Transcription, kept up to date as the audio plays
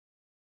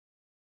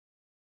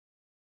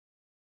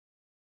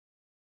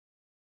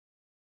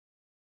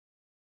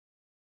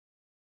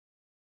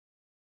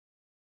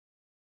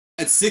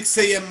At 6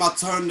 a.m. I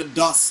turn to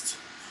dust,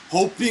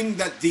 hoping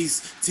that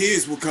these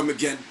tears will come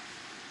again.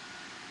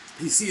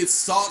 You see, it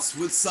starts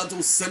with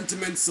subtle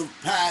sentiments of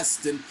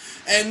past and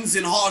ends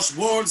in harsh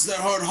words that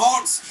hurt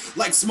hearts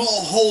like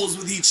small holes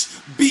with each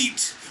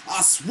beat.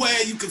 I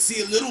swear you could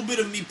see a little bit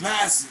of me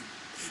passing.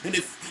 And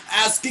if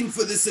asking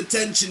for this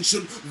attention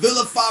should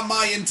vilify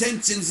my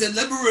intentions, then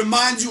let me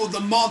remind you of the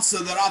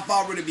monster that I've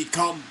already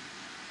become.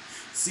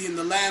 See, in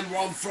the land where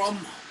I'm from,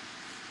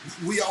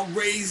 we are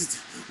raised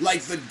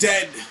like the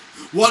dead.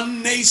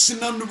 One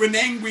nation under an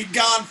angry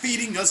God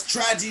feeding us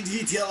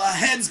tragedy till our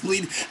heads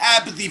bleed.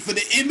 Apathy for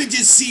the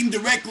images seen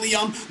directly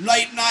on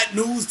late night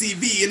news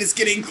TV, and it's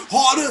getting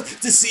harder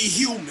to see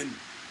human.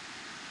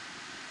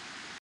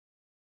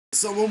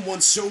 Someone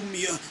once showed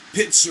me a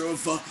picture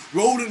of a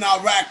road in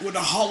Iraq with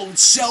the hollowed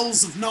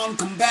shells of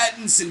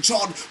non-combatants and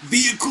charred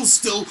vehicles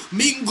still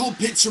mingle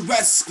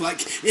picturesque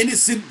like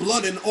innocent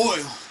blood and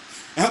oil.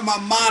 And my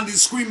mind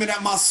is screaming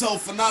at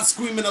myself and not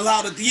screaming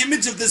aloud at the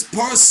image of this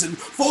person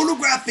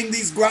photographing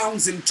these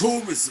grounds in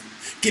tourism,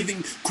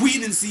 giving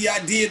credence the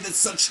idea that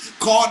such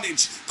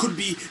carnage could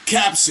be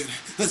captured,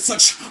 that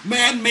such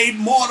man-made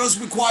martyrs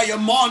require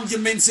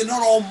monuments, and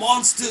not all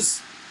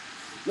monsters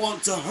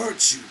want to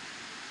hurt you.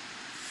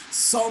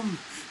 Some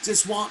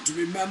just want to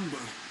remember.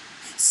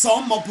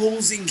 Some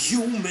opposing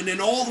human in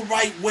all the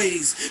right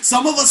ways.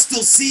 Some of us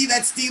still see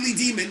that steely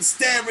demon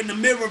stare in the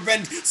mirror,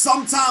 and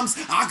sometimes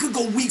I could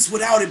go weeks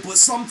without it, but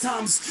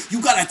sometimes you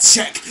gotta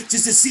check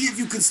just to see if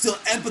you can still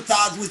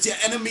empathize with your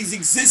enemy's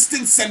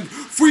existence and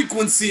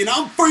frequency. And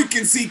I'm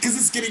freaking see because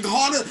it's getting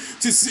harder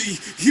to see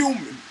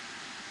human.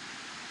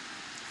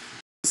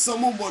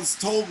 Someone once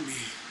told me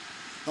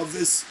of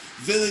this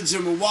village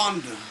in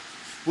Rwanda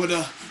where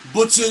the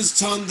butchers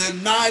turned their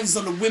knives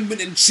on the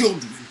women and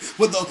children,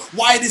 where the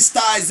whitest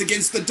eyes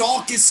against the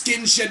darkest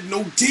skin shed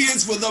no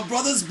tears, where the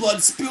brother's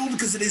blood spilled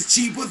because it is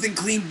cheaper than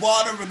clean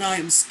water. And I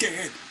am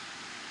scared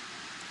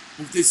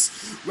of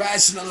this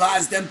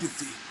rationalized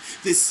empathy,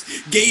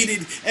 this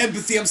gated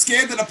empathy. I'm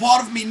scared that a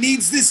part of me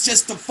needs this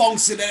just to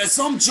function, and at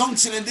some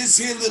junction in this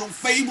here little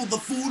fable, the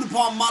food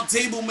upon my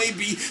table may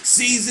be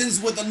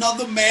seasons with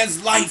another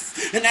man's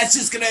life, and that's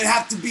just gonna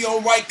have to be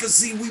alright, cause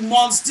see, we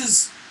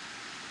monsters,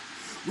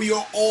 we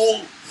are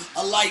all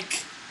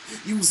alike,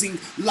 using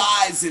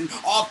lies and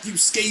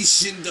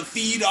obfuscation to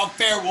feed our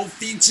feral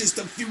features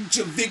to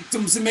future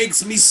victims. It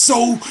makes me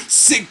so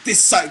sick, this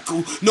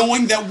cycle,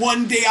 knowing that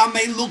one day I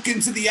may look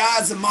into the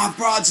eyes of my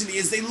progeny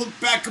as they look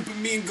back up at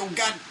me and go,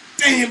 God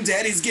damn,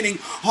 Daddy's getting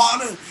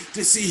harder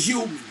to see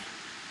human.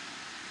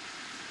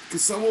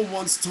 Because someone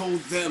once told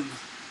them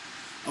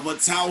of a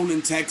town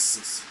in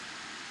Texas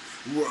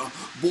where a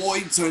boy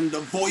turned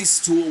a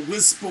voice to a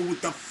whisper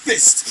with a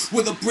fist,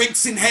 where the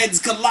bricks and heads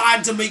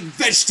collide to make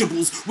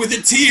vegetables, where the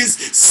tears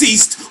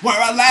ceased, where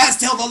I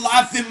last held a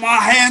life in my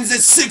hands. At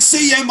 6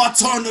 a.m. I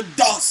turned to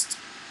dust,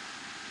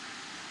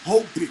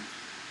 hoping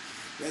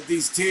that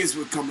these tears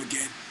would come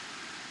again.